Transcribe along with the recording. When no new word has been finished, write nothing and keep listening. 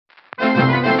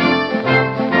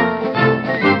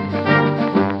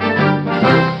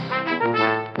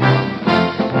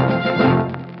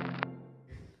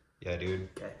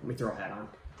me throw a hat on.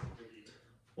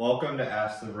 Welcome to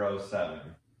Ask the Bros 7.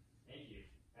 Thank you.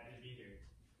 Happy to be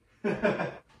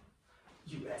here.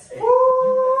 USA.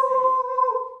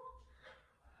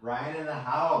 Ryan in the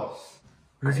house.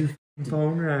 Where's your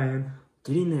phone, Ryan?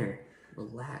 Get in there.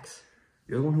 Relax.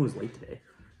 You're the one who was late today.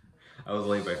 I was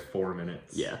late by 4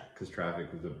 minutes. Yeah. Because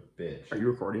traffic was a bitch. Are you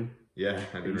recording? Yeah,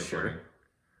 I've been recording. Sure?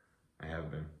 I have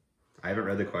been. I haven't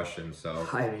read the questions, so.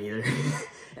 I haven't either.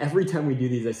 Every time we do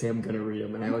these, I say I'm going to read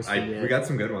them, and I always forget. We got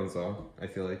some good ones, though, I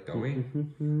feel like, don't we?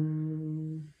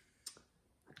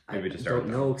 Maybe just start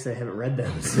with I don't know, because I haven't read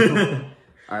them. So.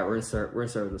 All right, we're gonna start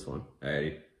with this one.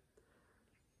 Alrighty.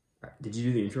 All right, did you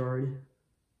do the intro already?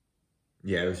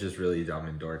 Yeah, it was just really dumb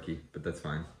and dorky, but that's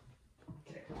fine.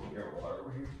 Okay, your water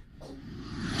over here.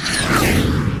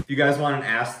 If you guys want an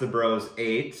Ask the Bros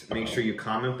 8, make sure you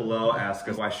comment below, ask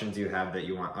us questions you have that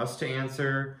you want us to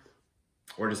answer,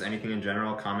 or just anything in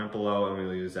general, comment below, and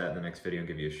we'll use that in the next video and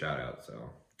give you a shout out. So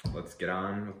let's get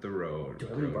on with the road. Do I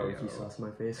have any barbecue sauce on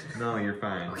my face? No, you're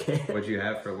fine. Okay. What'd you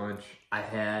have for lunch? I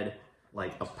had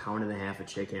like 1.5 pounds of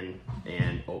chicken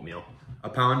and oatmeal.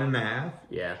 1.5 pounds?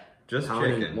 Yeah. Just pound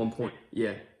chicken? And 1 point.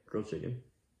 Yeah, grilled chicken.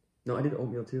 No, I did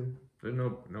oatmeal too. There's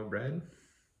no bread?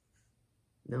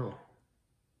 No.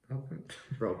 Nothing.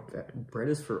 Bro, bread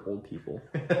is for old people.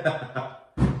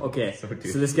 Okay, so deep.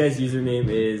 this guy's username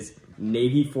is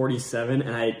Navy47,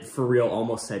 and I, for real,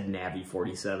 almost said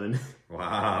Navy47.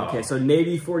 Wow. Okay, so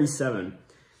Navy47.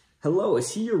 Hello,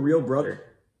 is he your real brother?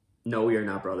 No, we are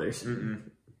not brothers.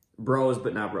 Bros,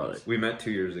 but not brothers. We met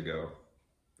 2 years ago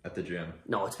at the gym.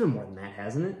 No, it's been more than that,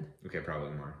 hasn't it? Okay,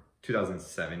 probably more.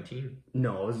 2017?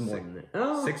 No, it was more than that.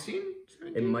 Oh, 16?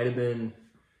 it might have been...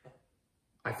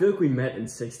 I feel like we met in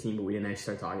 16, but we didn't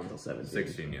actually start talking until 17.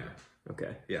 16, yeah.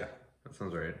 Okay. Yeah, that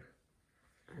sounds right.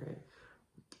 All right.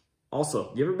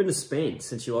 Also, you ever been to Spain?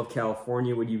 Since you love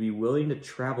California, would you be willing to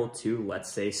travel to,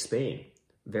 let's say, Spain?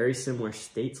 Very similar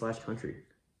state/country.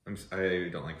 I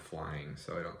don't like flying,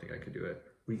 so I don't think I could do it.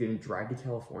 We can drive to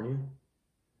California?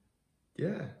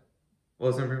 Yeah.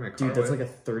 Well, it's never in my car. Dude, that's like a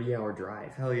 30-hour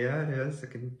drive. Hell yeah, it is. I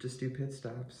can just do pit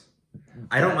stops.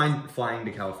 I don't mind flying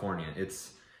to California.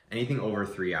 It's anything over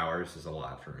 3 hours is a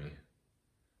lot for me.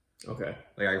 Okay.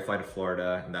 Like, I can fly to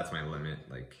Florida, and that's my limit.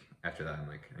 Like, after that, I'm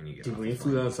like, I need to get Dude, off when the we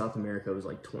flew plane. out of South America, it was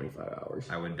like 25 hours.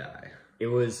 I would die. It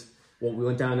was, well, we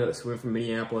went down to, so we went from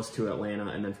Minneapolis to Atlanta,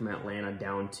 and then from Atlanta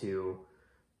down to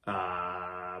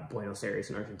Buenos Aires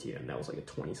in Argentina, and that was like a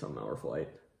 20-something hour flight.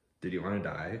 Did you want to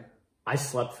die? I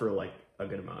slept for like a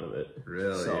good amount of it.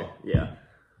 Really? So, yeah.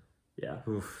 Yeah.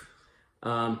 Oof.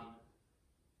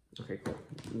 Okay, cool.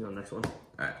 You go next one.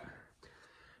 All right.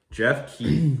 Jeff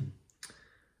Keith.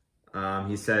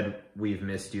 He said, we've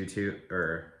missed you too,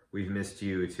 or we've missed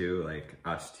you too, like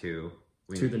us too.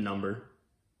 To the number.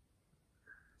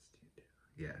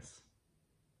 Yes.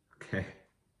 Okay.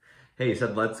 Hey, you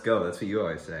said let's go. That's what you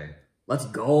always say. Let's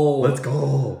go. Let's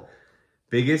go.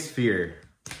 Biggest fear.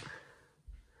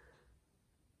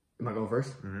 Am I going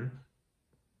first? Mm-hmm.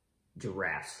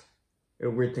 Giraffes. A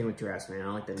weird thing with giraffes, man. I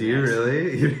don't like that. Do you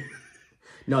really?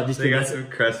 No, just They got some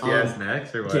crusty ass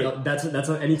necks or what? Okay, that's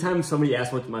anytime somebody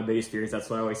asks what my biggest fear is, that's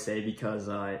what I always say, because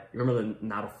remember the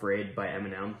Not Afraid by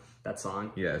Eminem, that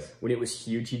song? Yes. When it was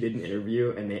huge, he did an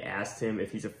interview and they asked him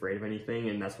if he's afraid of anything,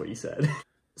 and that's what he said.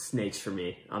 Snakes for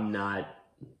me. I'm not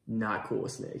cool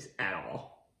with snakes at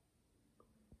all.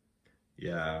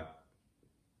 Yeah.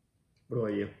 What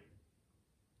about you?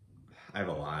 I have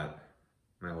a lot.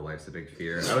 My whole life's a big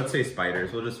fear. I would say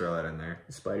spiders. We'll just throw that in there.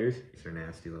 Spiders? These are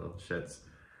nasty little shits.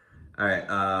 All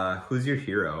right. Who's your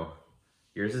hero?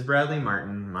 Yours is Bradley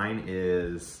Martin. Mine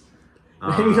is...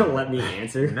 Are you gonna let me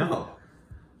answer? No.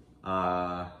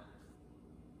 I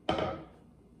don't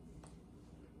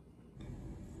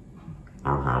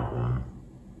have one.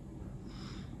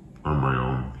 I'm my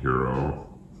own hero.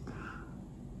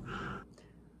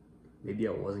 Maybe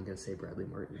I wasn't gonna say Bradley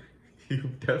Martin. You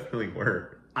definitely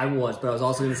were. I was, but I was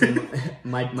also gonna say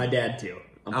my dad too.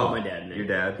 I'm putting my dad in there. Your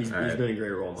dad? He's All right. been a great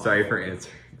role model. Sorry for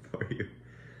answering for you.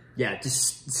 Yeah,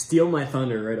 just steal my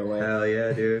thunder right away. Hell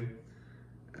yeah, dude.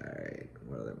 All right.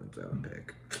 What other ones I would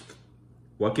pick?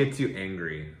 What gets you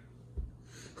angry?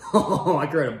 Oh, I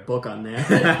could write a book on that.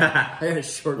 I had a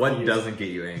short What fuse. doesn't get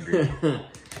you angry?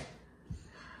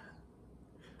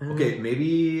 Okay,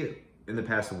 maybe in the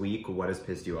past week, what has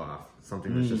pissed you off?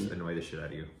 Something that's just annoyed the shit out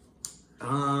of you.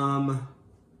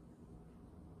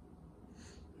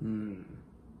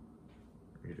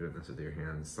 You're doing this with your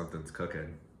hands. Something's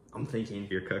cooking. I'm thinking.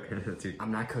 You're cooking. It's your...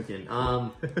 I'm not cooking.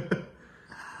 What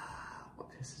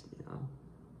pisses me off?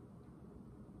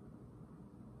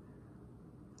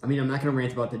 I mean, I'm not gonna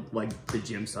rant about the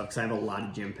gym stuff because I have a lot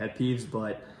of gym pet peeves,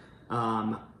 but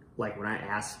Like when I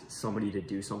ask somebody to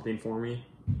do something for me,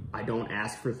 I don't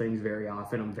ask for things very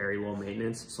often. I'm very low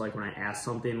maintenance. So like when I ask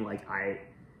something, like I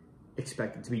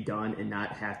expect it to be done and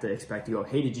not have to expect to go,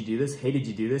 hey, did you do this? Hey, did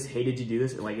you do this? Hey, did you do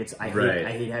this? Like I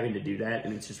hate having to do that,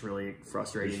 and it's just really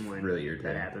frustrating when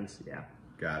that happens. Yeah.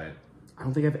 Got it. I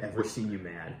don't think I've ever seen you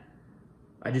mad.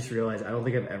 I just realized I don't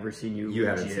think I've ever seen you. You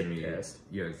haven't seen me. Pissed.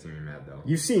 You haven't seen me mad though.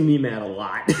 You've seen me mad a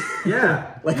lot.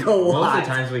 Yeah, like a lot. Most of the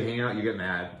times we hang out, you get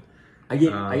mad. I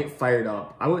get fired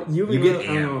up. You get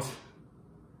amped.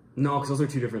 No, because those are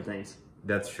two different things.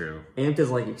 That's true. Amped is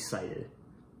like excited.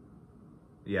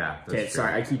 Yeah. Okay,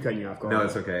 sorry, I keep cutting you off. Go no, ahead.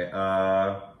 It's okay.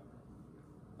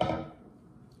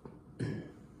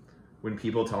 When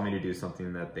people tell me to do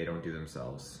something that they don't do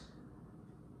themselves.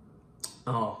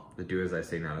 Oh. The do as I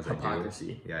say, not as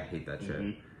Hypocrisy. I do. Yeah, I hate that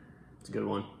shit. It's a good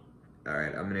one. All right,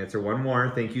 I'm going to answer one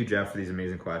more. Thank you, Jeff, for these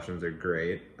amazing questions. They're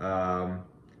great. The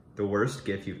worst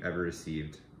gift you've ever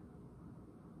received?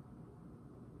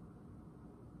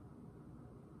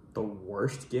 The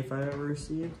worst gift I've ever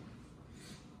received?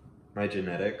 My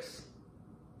genetics.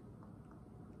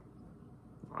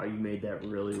 Oh, you made that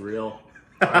really real.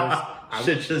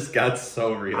 Shit just got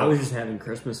so real. I was just having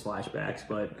Christmas flashbacks,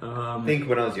 but I think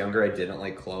when I was younger, I didn't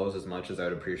like clothes as much as I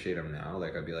would appreciate them now.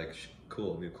 Like I'd be like,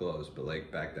 cool, new clothes, but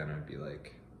like back then I'd be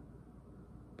like,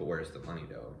 but where's the money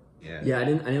though? Yeah, I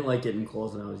didn't like getting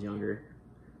clothes when I was younger.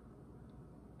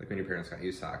 Like when your parents got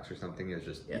you socks or something, it's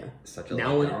just such a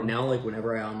now like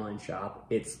whenever I online shop,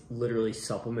 it's literally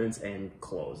supplements and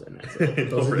clothes, and that's it.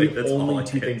 Those are the only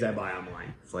two things I buy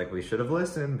online. It's like we should have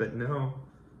listened, but no.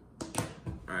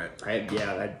 All right. I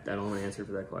don't want to answer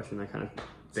for that question. That kind of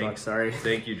sucks. Sorry.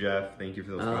 Thank you, Jeff. Thank you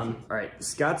for those questions. All right,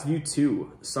 Scott's View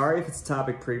 2. Sorry if it's a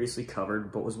topic previously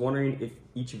covered, but was wondering if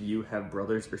each of you have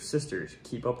brothers or sisters.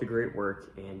 Keep up the great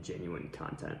work and genuine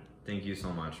content. Thank you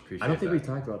so much. Appreciate it. I don't think we've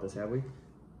talked about this, have we?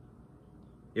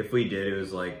 If we did, it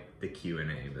was like the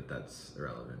Q&A, but that's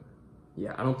irrelevant.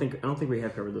 Yeah, I don't think we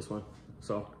have covered this one.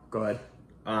 So go ahead.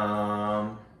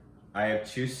 I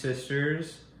have two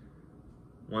sisters.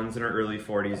 One's in her early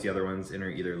 40s. The other one's in her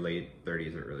either late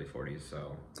 30s or early 40s.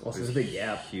 So there's a big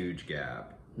gap. Huge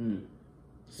gap.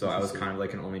 So I was kind of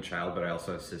like an only child, but I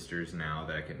also have sisters now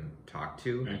that I can talk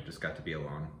to. I just got to be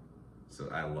alone, so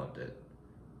I loved it.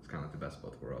 It's kind of like the best of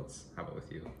both worlds. How about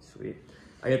with you? Sweet.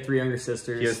 I got 3 younger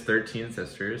sisters. He has 13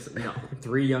 sisters. No,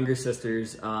 3 younger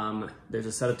sisters. There's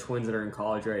a set of twins that are in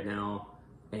college right now,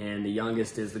 and the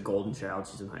youngest is the golden child.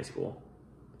 She's in high school.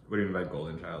 What do you mean by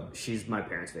golden child? She's my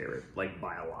parents' favorite, like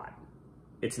by a lot.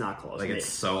 It's not close. Like it's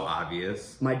so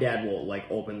obvious. My dad will like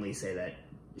openly say that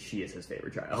she is his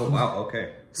favorite child. Oh wow,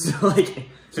 okay. So like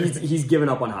he's given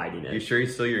up on hiding it. You sure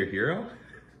he's still your hero?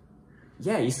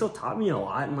 Yeah, he still taught me a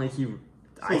lot, and like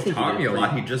I think taught me a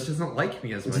lot. He just doesn't like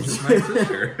me as much as my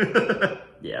sister.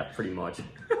 Yeah, pretty much.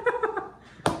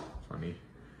 Funny.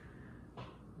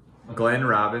 Glenn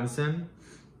Robinson.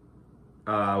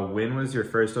 When was your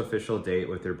first official date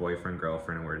with your boyfriend,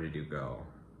 girlfriend, and where did you go?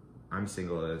 I'm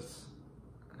single as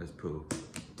poo.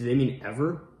 Do they mean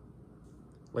ever?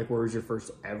 Like, where was your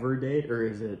first ever date, or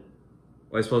is it?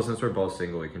 Well, I suppose since we're both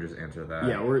single, we can just answer that.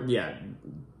 Yeah,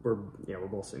 we're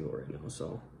both single right now.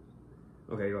 So,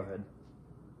 okay, go ahead.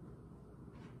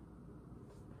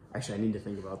 Actually, I need to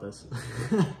think about this.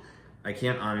 I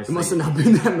can't honestly. It must have not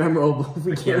been that memorable.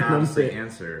 I can't honestly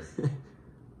answer.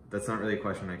 That's not really a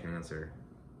question I can answer.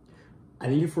 I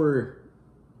think if we're...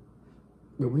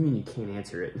 What do you mean you can't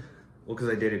answer it? Well, because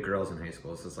I dated girls in high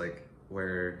school, so it's like,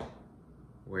 where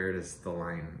does the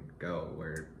line go?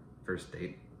 Where first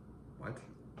date? What?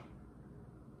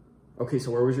 Okay,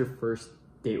 so where was your first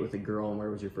date with a girl, and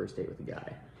where was your first date with a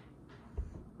guy?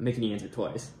 I'm making you answer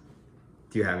twice.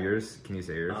 Do you have yours? Can you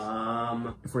say yours?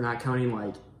 If we're not counting,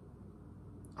 like,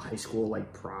 high school,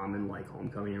 like, prom and, like,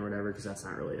 homecoming or whatever, because that's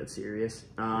not really that serious.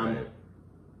 Right.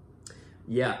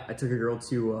 Yeah, I took a girl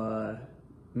to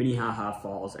Minnehaha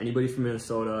Falls. Anybody from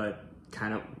Minnesota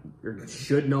kind of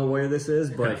should know where this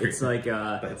is, but it's like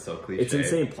that's so cliche. It's in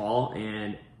St. Paul,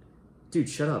 and dude,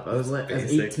 shut up. I was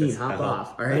 18. Hop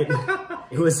off. All right.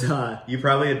 It was. You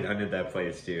probably invented that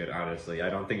place, dude. Honestly, I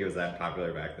don't think it was that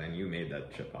popular back then. You made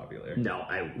that shit popular. No,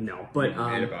 but you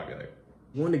made it popular.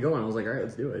 Wanted to go, and I was like, all right,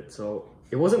 let's do it. So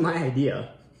it wasn't my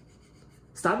idea.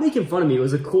 Stop making fun of me. It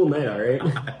was a cool night. All right.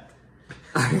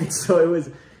 All right. So it was.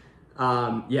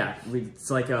 Yeah,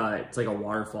 it's like a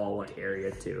waterfall like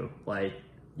area too. Like,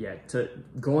 yeah, to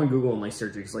go on Google and like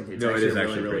search it, because like it's actually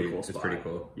a really cool spot. It's pretty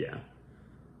cool. Yeah.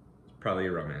 Probably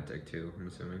romantic too, I'm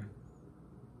assuming.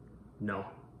 No.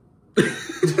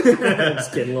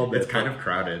 Just kidding, a little bit. It's kind of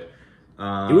crowded.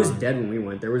 It was dead when we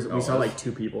went. We saw was? like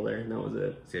 2 people there, and that was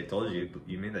it. See, I told you,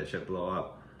 you made that shit blow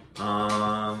up.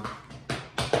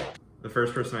 The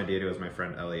first person I dated was my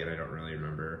friend Ellie, and I don't really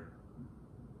remember.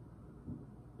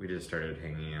 We just started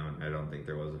hanging out, and I don't think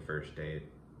there was a first date,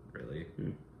 really.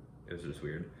 It was just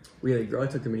weird. Yeah, the girl I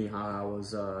took to Minnehaha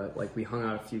was like we hung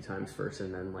out a few times first,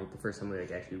 and then like the first time we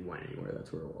like actually went anywhere,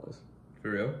 that's where it was. For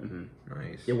real?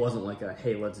 Nice. It wasn't like a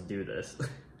hey, let's do this,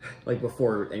 like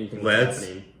before anything was Let's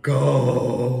happening.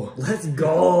 go. Let's go.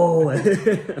 All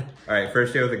right,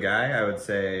 first date with a guy, I would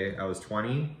say I was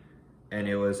 20, and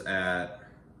it was at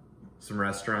some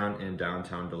restaurant in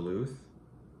downtown Duluth.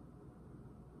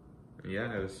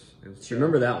 Yeah, it was. Do you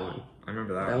remember that one? I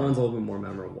remember that That one. one's a little bit more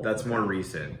memorable. That's more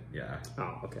recent, yeah.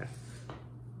 Oh, okay. All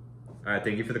right,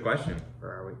 thank you for the question.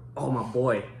 Where are we? Oh, my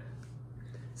boy.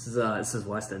 This is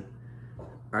Weston.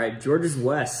 All right, George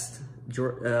West.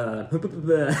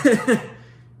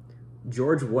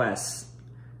 George West.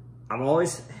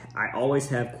 I always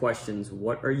have questions.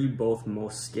 What are you both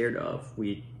most scared of?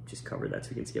 We just covered that, so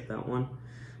we can skip that one.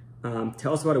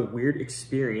 Tell us about a weird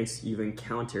experience you've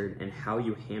encountered and how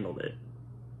you handled it.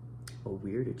 A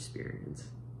weird experience.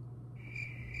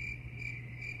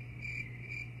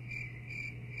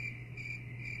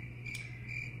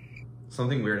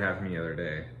 Something weird happened to me the other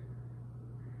day.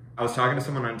 I was talking to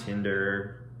someone on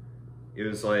Tinder. It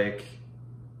was like,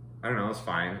 I don't know, it was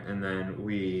fine. And then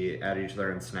we added each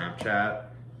other on Snapchat.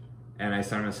 And I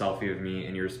sent him a selfie of me,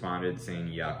 and he responded saying,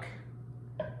 yuck.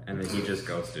 And then he just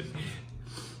ghosted me.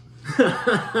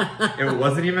 It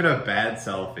wasn't even a bad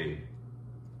selfie.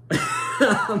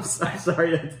 I'm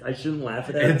sorry, I shouldn't laugh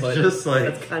at that. It's but just like-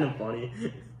 that's kind of funny.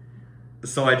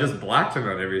 So I just blocked him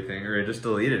on everything, or I just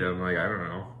deleted him. Like, I don't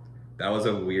know. That was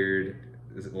a weird,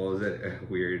 what was it? A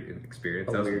weird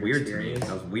experience. That was weird to me.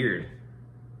 That was weird.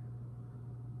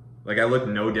 Like, I look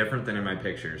no different than in my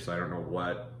picture, so I don't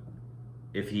know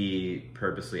if he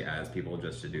purposely adds people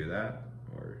just to do that,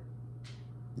 or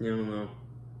You don't know.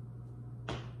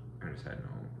 I just had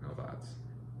no thoughts.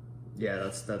 Yeah,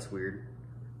 that's weird.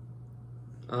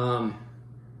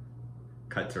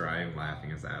 Cut to Ryan laughing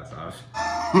his ass off.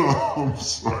 I'm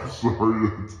so sorry.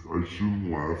 I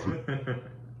shouldn't laugh.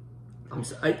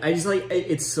 I just like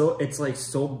it's like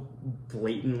so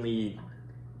blatantly.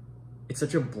 It's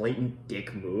such a blatant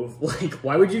dick move. Like,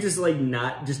 why would you just like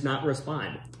not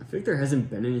respond? I feel like there hasn't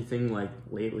been anything like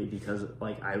lately because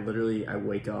like I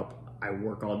wake up, I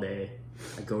work all day,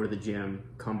 I go to the gym,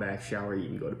 come back, shower, eat,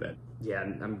 and go to bed. Yeah,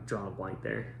 I'm drawing a blank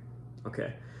there.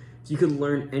 Okay. If you could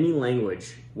learn any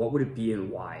language, what would it be and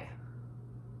why?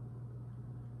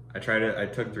 I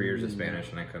took 3 years of Spanish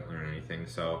and I couldn't learn anything,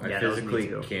 so I Yeah, that was me physically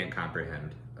too. can't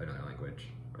comprehend another language.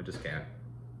 I just can't.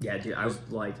 Yeah, dude, I was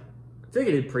like, I think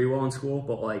I did pretty well in school,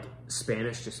 but like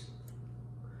Spanish just.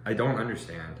 I don't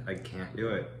understand. I can't do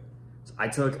it. I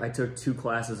took 2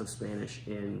 classes of Spanish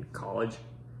in college,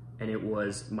 and it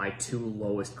was my 2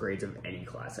 lowest grades of any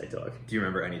class I took. Do you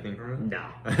remember anything from it? No.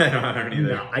 I don't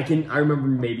either. No, I remember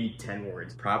maybe 10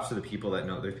 words. Props to the people that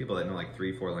know. There's people that know like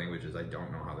 3-4 languages. I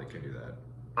don't know how they can do that.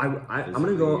 I'm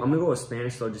gonna go with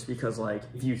Spanish though, just because like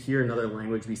if you hear another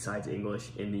language besides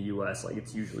English in the U.S., like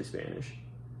it's usually Spanish.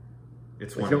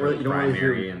 It's Like, one you of don't the really- you don't really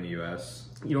primary hear- in the U.S.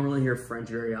 You don't really hear French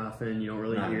very often. You don't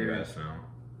really Not in the hear U.S. No.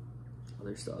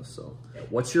 other stuff. So,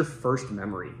 what's your first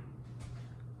memory?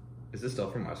 Is this still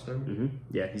from Weston? Mm-hmm.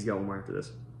 Yeah, he's got one more after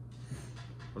this.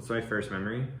 What's my first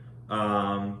memory?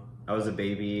 I was a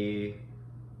baby,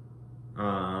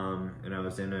 and I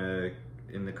was in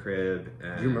the crib.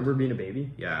 And Do you remember being a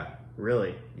baby? Yeah,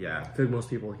 Really? yeah. I feel like most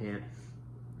people can't.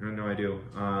 No, I do.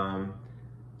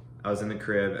 I was in the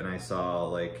crib and I saw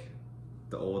like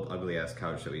the old ugly ass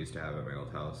couch that we used to have at my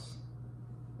old house.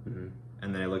 Mm-hmm.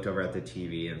 And then I looked over at the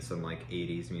TV and some like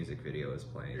 80s music video was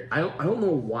playing. I don't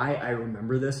know why I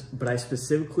remember this, but I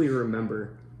specifically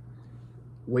remember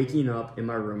waking up in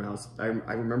my room. I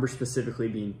remember specifically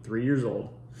being 3 years old,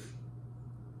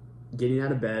 getting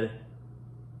out of bed,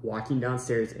 walking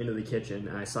downstairs into the kitchen,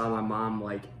 and I saw my mom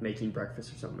like making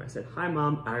breakfast or something. I said, "Hi,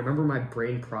 Mom." And I remember my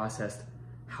brain processed,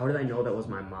 "How did I know that was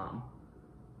my mom?"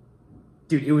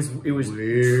 Dude, it was Weird.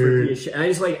 trippy as shit. And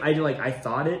I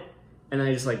thought it, and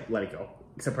I just like let it go.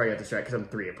 Because I probably got distracted. Because I'm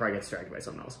 3, I probably got distracted by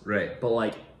something else. Right. But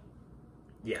like,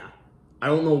 yeah, I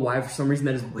don't know why for some reason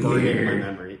that is burned into my Weird.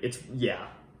 memory. It's yeah,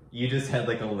 You just had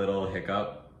like a little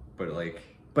hiccup, but like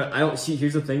but I don't see.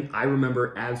 Here's the thing: I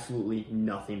remember absolutely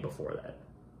nothing before that.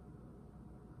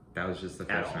 that was just the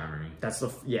At first all. memory. That's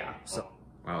the yeah. So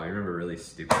Wow, I remember really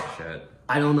stupid shit.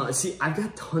 I don't know. See, I've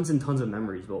got tons and tons of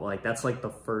memories, but like that's like the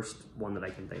first one that I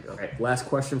can think of. Okay, last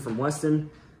question from Weston.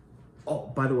 Oh,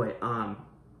 by the way, I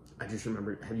I just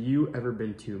remembered. Have you ever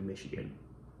been to Michigan?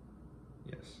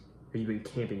 Yes. Have you been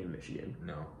camping in Michigan?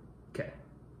 No. Okay.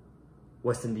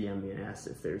 Weston DM'd me and asked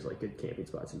if there's like good camping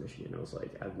spots in Michigan. I was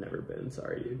like, I've never been.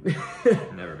 Sorry, dude.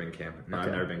 Never been camping. No, Okay.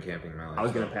 I've never been camping in my life. I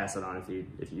was gonna pass it on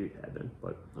if you had been,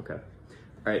 but okay. All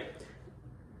right.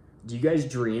 Do you guys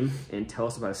dream? And tell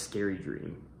us about a scary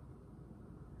dream.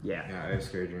 Yeah. Yeah, I have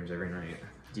scary dreams every night.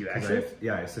 Do you 'Cause actually?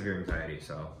 I have severe anxiety,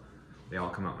 so they all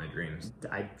come out in my dreams.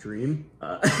 I dream.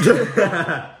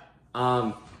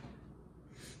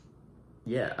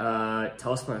 Yeah.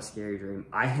 Tell us about a scary dream.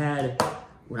 I had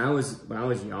when I was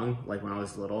young, like when I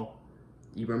was little.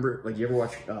 You remember? Like you ever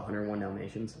watch 101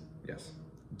 Dalmatians? Yes.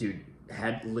 Dude,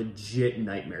 had legit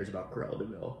nightmares about Cruella de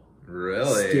Vil.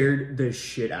 Really? Scared the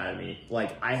shit out of me.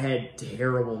 Like I had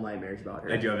terrible nightmares about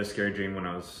her. I do have a scary dream when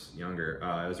I was younger.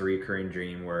 It was a recurring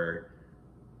dream where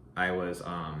I was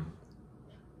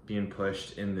being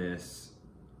pushed in this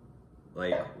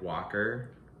like walker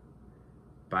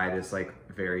by this like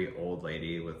very old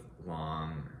lady with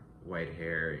long white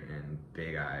hair and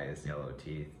big eyes, yellow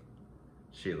teeth.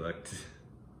 She looked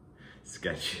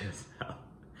sketchy as hell.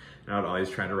 And I would always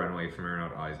try to run away from her, and I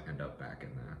would always end up back in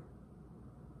there.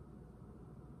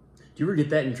 Do you ever get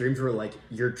that in dreams where like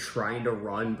you're trying to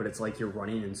run, but it's like you're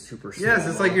running in super slow? Yes,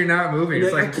 it's like you're not moving.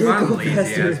 It's You're like, like, I come can't on, go lazy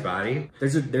faster. ass body.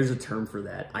 There's a term for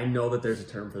that. I know that there's a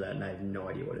term for that, and I have no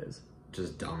idea what it is.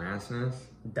 Just dumbassness.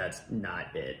 That's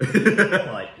not it.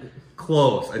 But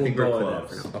Close. I think we'll we're go with that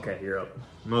close. for now. Okay, you're up.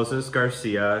 Moses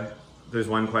Garcia, there's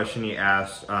one question he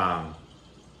asked,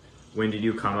 when did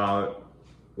you come out?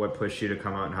 What pushed you to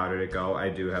come out and how did it go? I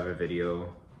do have a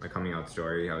video, my coming out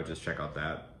story. I would just check out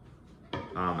that.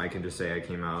 I can just say I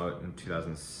came out in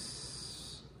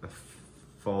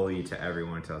fully to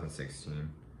everyone in 2016.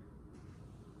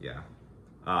 Yeah.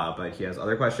 But he has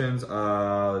other questions.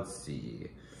 Let's see.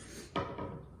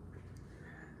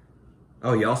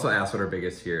 Oh, he also asked what our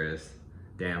biggest fear is.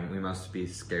 Damn, we must be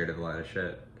scared of a lot of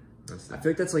shit. I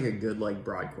feel like that's like a good like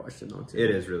broad question though too. It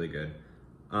is really good.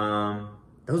 That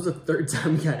was the third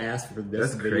time we got asked for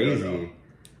this. That's video,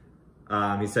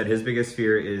 crazy. He said his biggest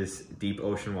fear is deep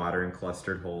ocean water and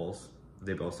clustered holes.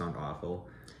 They both sound awful.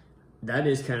 That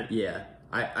is kind of yeah.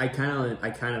 I kind of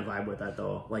vibe with that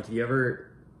though. Like, have you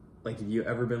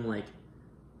ever been like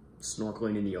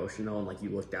snorkeling in the ocean though, and like you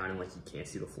look down and like you can't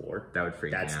see the floor? That would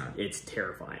freak me out. It's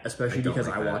terrifying, especially I don't because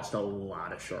like I that. watched a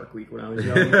lot of Shark Week when I was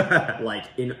young, like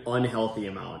an unhealthy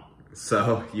amount.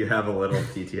 So you have a little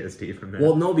PTSD from that.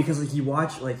 Well, no, because like you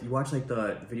watch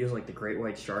the videos like the great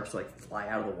white sharks like fly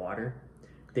out of the water.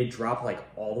 They drop like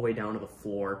all the way down to the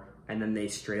floor, and then they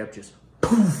straight up just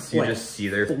poof, so you like, just see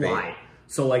their fly. face.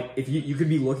 So like if you could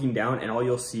be looking down and all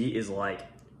you'll see is like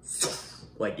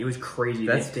it was crazy.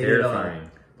 That's They did, terrifying.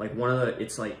 like one of the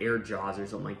it's like Air Jaws or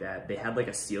something like that. They had like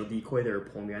a seal decoy they were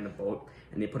pulling behind the boat,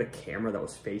 and they put a camera that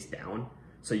was face down,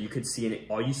 so you could see, and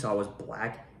all you saw was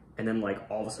black. And then like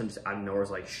all of a sudden, just out of nowhere,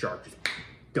 was like shark, just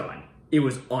done. It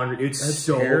was it's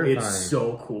terrifying.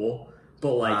 so cool.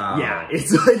 But like Wow. yeah,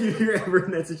 it's like if you're ever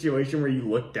in that situation where you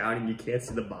look down and you can't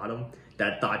see the bottom,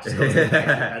 that thought just goes in your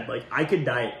head. Like I could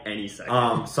die at any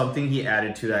second. Something he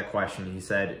added to that question. He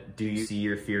said, "Do you see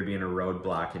your fear being a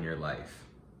roadblock in your life?"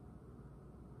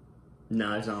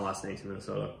 No, there's not a lot of snakes in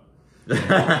Minnesota, and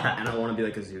I don't want to be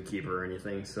like a zookeeper or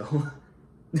anything. So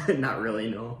not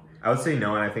really, no. I would say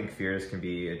no, and I think fears can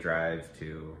be a drive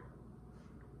to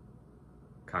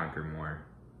conquer more.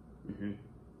 Mm-hmm.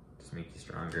 Just make you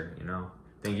stronger, you know?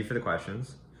 Thank you for the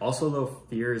questions. Also, though,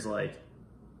 fear is like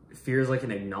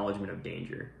an acknowledgement of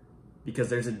danger, because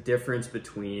there's a difference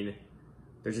between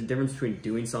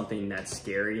doing something that's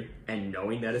scary and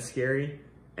knowing that it's scary,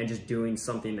 and just doing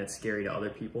something that's scary to other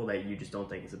people that you just don't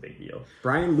think is a big deal.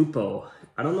 Brian Lupo,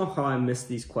 I don't know how I missed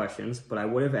these questions, but I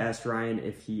would have asked Ryan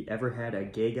if he ever had a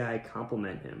gay guy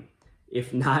compliment him.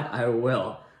 If not, I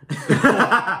will.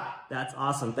 That's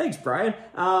awesome. Thanks, Brian.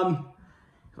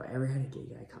 If I ever had a gay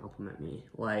guy compliment me,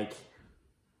 like,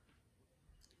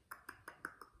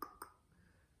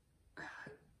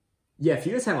 yeah, if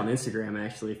you guys have on Instagram,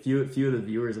 actually, a few of the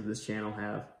viewers of this channel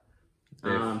have.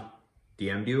 They've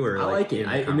DM'd you or I like it. in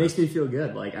the It comments? makes me feel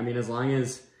good. Like, I mean, as long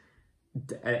as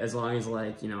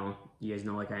like, you know, you guys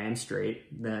know like I am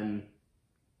straight, then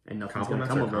and nothing's gonna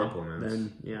Compliments come are of compliments. it.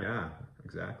 Then yeah, Yeah,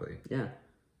 exactly. yeah.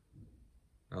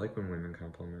 I like when women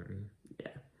compliment me.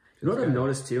 You know what I've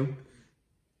noticed too?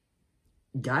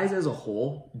 Guys as a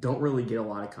whole don't really get a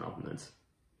lot of compliments.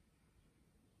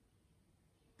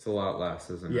 It's a lot less,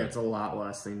 isn't Yeah, it? it's a lot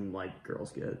less than like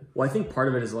girls get. Well, I think part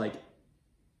of it is like,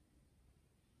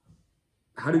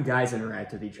 how do guys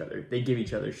interact with each other? They give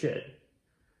each other shit.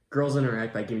 girls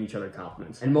interact by giving each other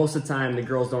compliments. And most of the time, the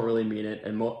girls don't really mean it.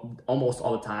 And almost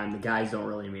all the time, the guys don't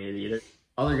really mean it either.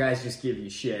 Other guys just give you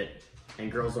shit,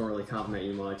 and girls don't really compliment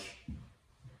you much.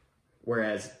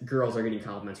 Whereas girls are getting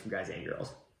compliments from guys and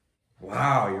girls.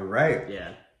 Wow, you're right.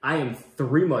 Yeah. I am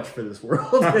 3 much for this world.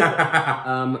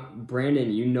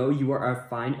 Brandon, you know you are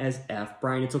fine as F.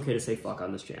 Brian, it's okay to say fuck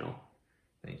on this channel.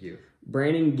 Thank you.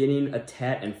 Brandon getting a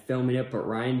tat and filming it, but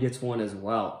Ryan gets one as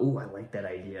well. Ooh, I like that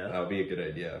idea. That would be a good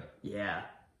idea. Yeah.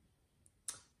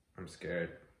 I'm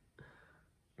scared.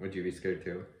 Would you be scared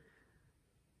too?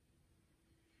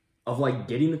 Of like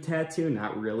getting the tattoo,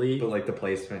 not really. But like the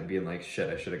placement being like,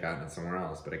 shit, I should have gotten it somewhere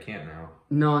else, but I can't now.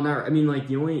 No, not. I mean, like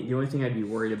the only thing I'd be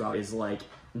worried about is like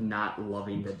not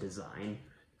loving the design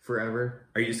forever.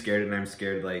 Are you scared? And I'm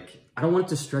scared. Like I don't want it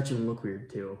to stretch and look weird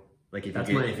too. Like if That's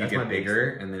you my- get, that's my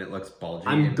bigger and then it looks bulgy.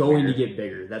 I'm and going weird. to get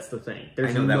bigger. That's the thing.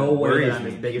 There's I know that no way worries that I'm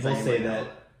me. as big as I People am say right that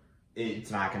now. it's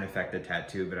not going to affect the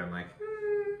tattoo, but I'm like,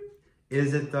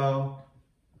 is it though?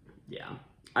 Yeah,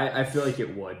 I feel like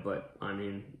it would, but I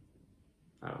mean,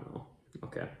 I don't know.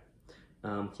 Okay,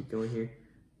 keep going here.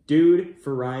 Dude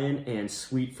for Ryan and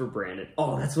sweet for Brandon.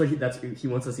 Oh, that's what he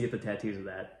wants us to get the tattoos of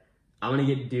that. I'm gonna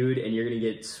get dude and you're gonna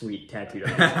get sweet tattooed on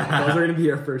us. Those are gonna be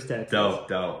our first tattoos.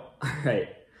 Dope. All right.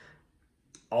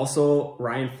 Also,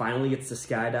 Ryan finally gets to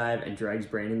skydive and drags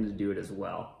Brandon to do it as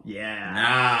well. Yeah.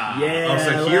 Nah. Yeah. Oh,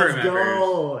 so he let's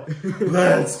remembers. go.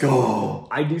 Let's go.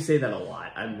 I do say that a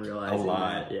lot. I'm A realizing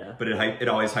lot. that. Yeah. But it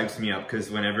always hypes me up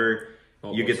because whenever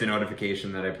you get the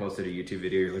notification that I posted a YouTube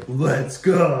video, you're like, let's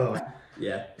go.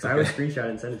 Yeah. So I always screenshot it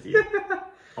and send it to you.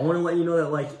 I want to let you know that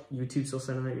like YouTube still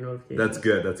sending out your notifications. That's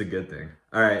good. That's a good thing.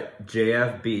 All right.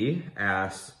 JFB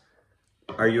asks,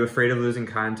 are you afraid of losing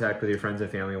contact with your friends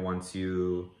and family once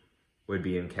you would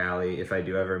be in Cali? If I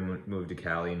do ever move to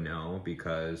Cali, no,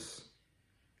 because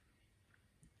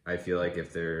I feel like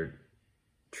if they're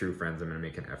true friends, I'm going to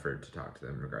make an effort to talk to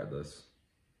them regardless.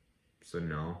 So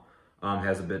no.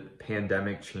 Has a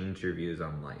pandemic changed your views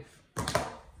on life?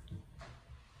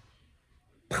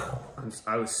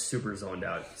 I was super zoned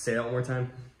out. Say that one more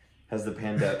time. Has the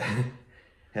pandemic...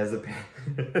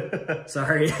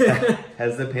 Sorry.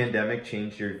 Has the pandemic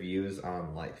changed your views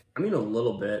on life? I mean, a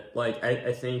little bit. Like,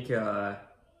 I think there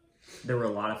were a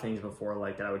lot of things before,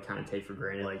 like, that I would kind of take for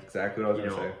granted. Like, Exactly what I was you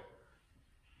going to know, say.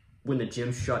 when the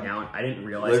gym shut down, I didn't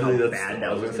realize Literally, how that's bad what that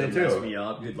I was was gonna going say to mess too. me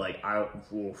up. Dude, like,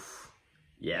 oof.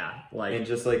 Yeah, like, And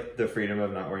just like the freedom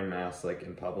of not wearing masks like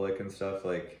in public and stuff,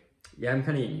 like yeah, I'm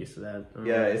kind of getting used to that.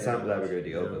 yeah, it's not that big of a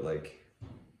deal, Yeah. but like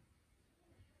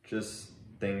just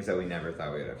things that we never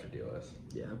thought we'd have to deal with.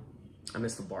 Yeah, I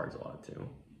miss the bars a lot too.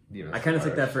 You know, I kind of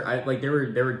took that for like there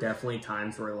were definitely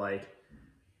times where like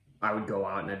I would go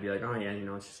out and I'd be like, oh yeah, you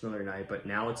know, it's just another night. But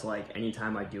now it's like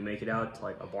anytime I do make it out to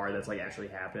like a bar that's like actually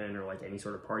happening or like any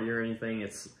sort of party or anything,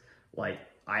 it's like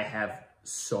I have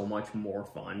so much more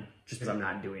fun just because I'm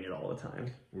not doing it all the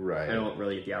time. right. I don't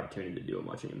really get the opportunity to do it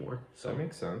much anymore. So that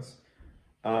makes sense.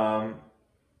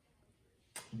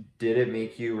 Did it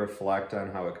make you reflect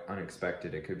on how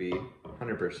unexpected it could be?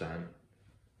 100%.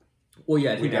 Well,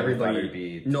 yeah, I think No one thought nobody it would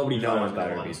be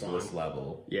last to long. this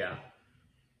level. Yeah,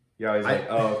 You're always like,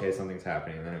 oh, okay, something's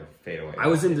happening, and then it would fade away. I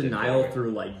was in It didn't denial fade away.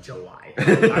 through like July.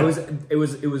 It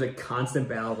was a constant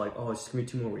battle of like, oh, it's just gonna be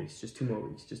 2 more weeks, just 2 more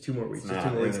weeks, just 2 more weeks, just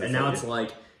 2 more weeks, and now it's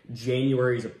like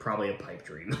January is probably a pipe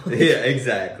dream. Yeah,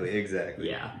 exactly.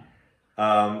 Yeah.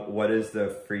 What is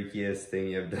the freakiest thing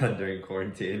you've done during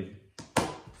quarantine?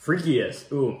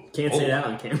 Freakiest. Ooh, can't say that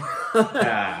on camera.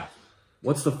 Ah,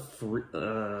 What's the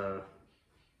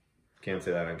can't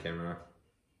say that on camera.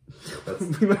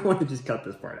 That's we might want to just cut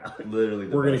this part out. literally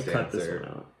the We're gonna best cut answer. this one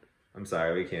out. I'm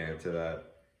sorry, we can't answer that.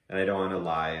 And I don't want to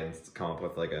lie and come up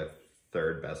with like a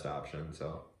third best option,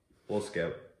 so we'll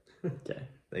skip. Okay.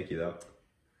 Thank you though.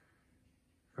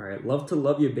 All right. Love to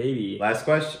love you, baby. Last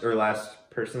question, or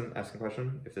last person asking a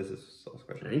question, if this is the last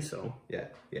I question. think so. Yeah.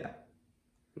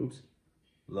 Oops.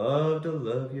 Love to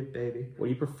love you, baby. What do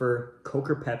you prefer, Coke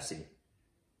or Pepsi?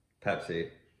 Pepsi.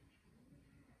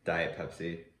 Diet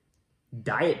Pepsi.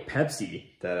 Diet Pepsi.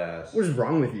 Deadass. What is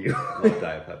wrong with you? Love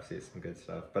Diet Pepsi, some good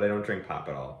stuff. But I don't drink pop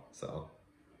at all, so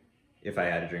if I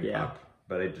had to drink Yeah. pop,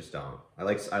 but I just don't. I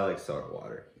like soda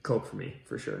water. Coke for me,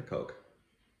 for sure. Coke.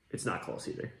 It's not close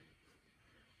either.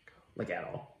 Like at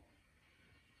all.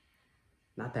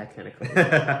 Not that kind of Coke.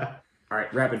 All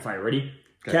right, rapid fire. Ready?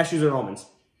 Okay. Cashews or almonds?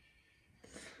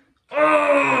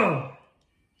 Oh!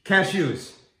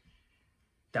 Cashews.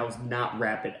 That was not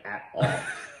rapid at all.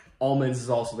 Almonds is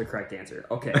also the correct answer.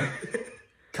 Okay.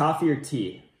 Coffee or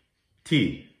tea?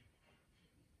 Tea.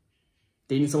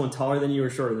 Dating someone taller than you or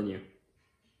shorter than you?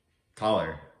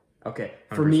 Taller. Okay,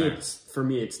 100%. for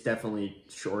me it's definitely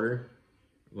shorter.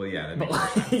 Well, yeah, that But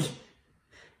makes sense.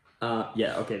 like,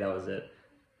 yeah, okay, that was it.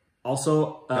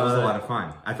 Also, That was a lot of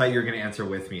fun. I thought you were gonna answer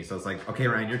with me, so I was like, okay,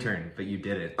 Ryan, your turn. But you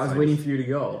did it. I was so waiting just for you to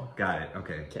go. got it.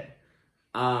 Okay. Okay.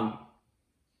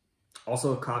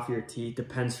 Also, coffee or tea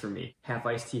depends for me. Half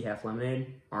iced tea, half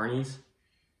lemonade. Arnie's,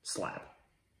 slap.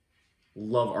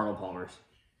 Love Arnold Palmer's.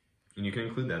 And you can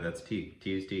include that. That's tea.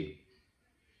 Tea is tea.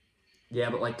 Yeah,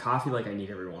 but like coffee, like I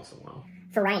need every once in a while.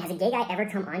 For Ryan, has a gay guy ever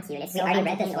come on to you? And if we already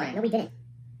read this one. No, we didn't.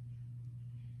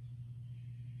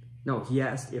 No, he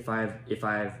asked if I've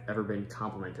ever been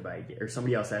complimented by a gay, or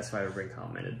somebody else asked if I've ever been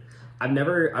complimented. I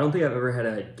don't think I've ever had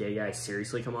a gay guy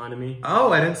seriously come on to me.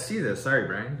 Oh, I didn't see this. Sorry,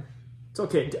 Brian. It's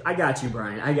okay. I got you,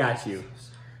 Brian. I got you.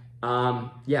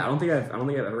 Yeah, I don't think I've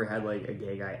ever had like a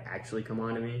gay guy actually come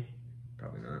on to me.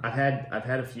 Probably not. I've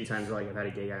had a few times where like I've had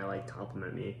a gay guy like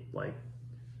compliment me like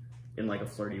in like a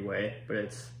flirty way, but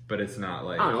it's not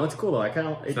like I don't know. It's cool though.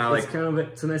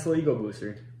 It's a nice little ego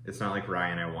booster. It's not like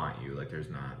Ryan, I want you. Like there's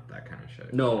not that kind of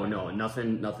shit. No,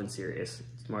 nothing serious.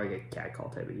 It's more like a catcall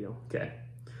type of deal. Okay,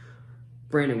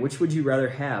 Brandon, which would you rather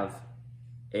have?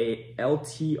 A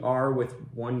LTR with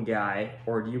one guy,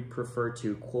 or do you prefer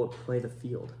to, quote, play the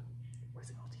field? What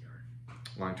is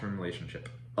LTR? Long-term relationship.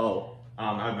 Oh.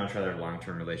 I'd much rather have a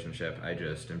long-term relationship. I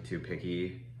just am too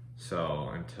picky. So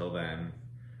until then,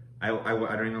 I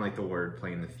don't even like the word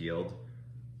playing the field.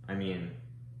 I mean,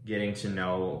 getting to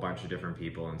know a bunch of different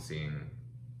people and seeing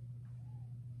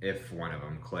if one of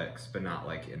them clicks, but not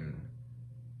like in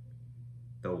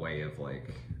the way of like,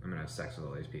 I'm gonna have sex with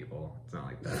all these people. It's not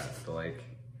like that, but like,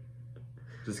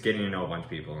 just getting to know a bunch of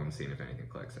people and seeing if anything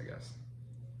clicks, I guess.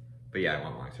 But yeah, I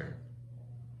want long term.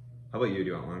 How about you? Do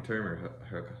you want long term or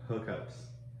hookups?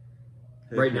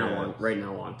 Right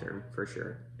now, long term for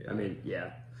sure. Yeah. I mean,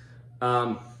 yeah.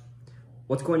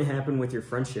 What's going to happen with your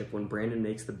friendship when Brandon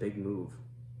makes the big move?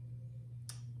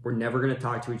 We're never going to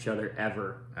talk to each other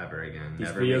ever. Ever again. These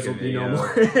Never videos make a will be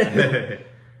no video. more.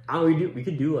 I don't know, we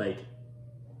could do like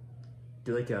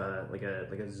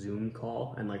a Zoom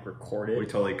call and like record it. We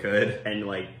totally could. And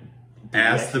like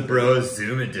Ask the Bros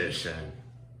Zoom edition.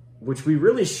 Which we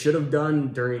really should have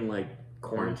done during like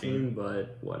quarantine,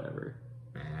 but whatever.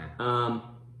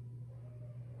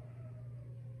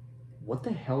 What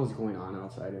the hell is going on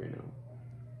outside right now?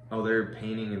 Oh, they're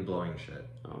painting and blowing shit.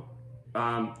 Oh.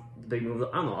 Big move.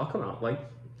 I don't know. I'll come out. Like,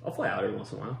 I'll fly out every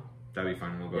once in a while. That'd be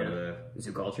fun. We'll go to the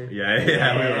Zoo Culture. Yeah.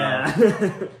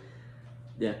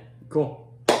 Yeah.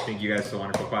 Cool. Thank you guys for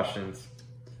wonderful questions.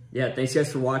 Yeah, thanks guys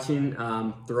for watching.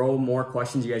 Throw more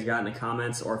questions you guys got in the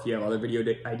comments, or if you have other video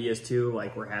ideas too,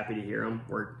 like we're happy to hear them.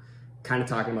 We're kind of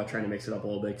talking about trying to mix it up a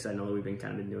little bit because I know that we've been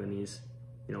kind of been doing these,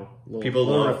 you know,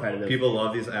 People repetitive.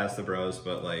 love these Ask the Bros,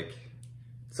 but like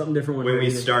something different. When we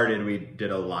started, we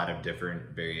did a lot of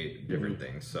very different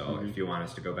things. So if you want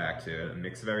us to go back to a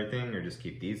mix of everything, or just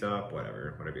keep these up,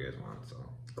 whatever you guys want. So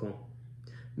cool.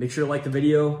 Make sure to like the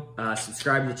video,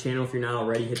 subscribe to the channel if you're not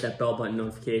already, hit that bell button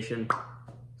notification,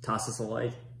 toss us a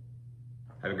like.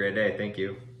 Have a great day. Thank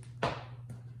you.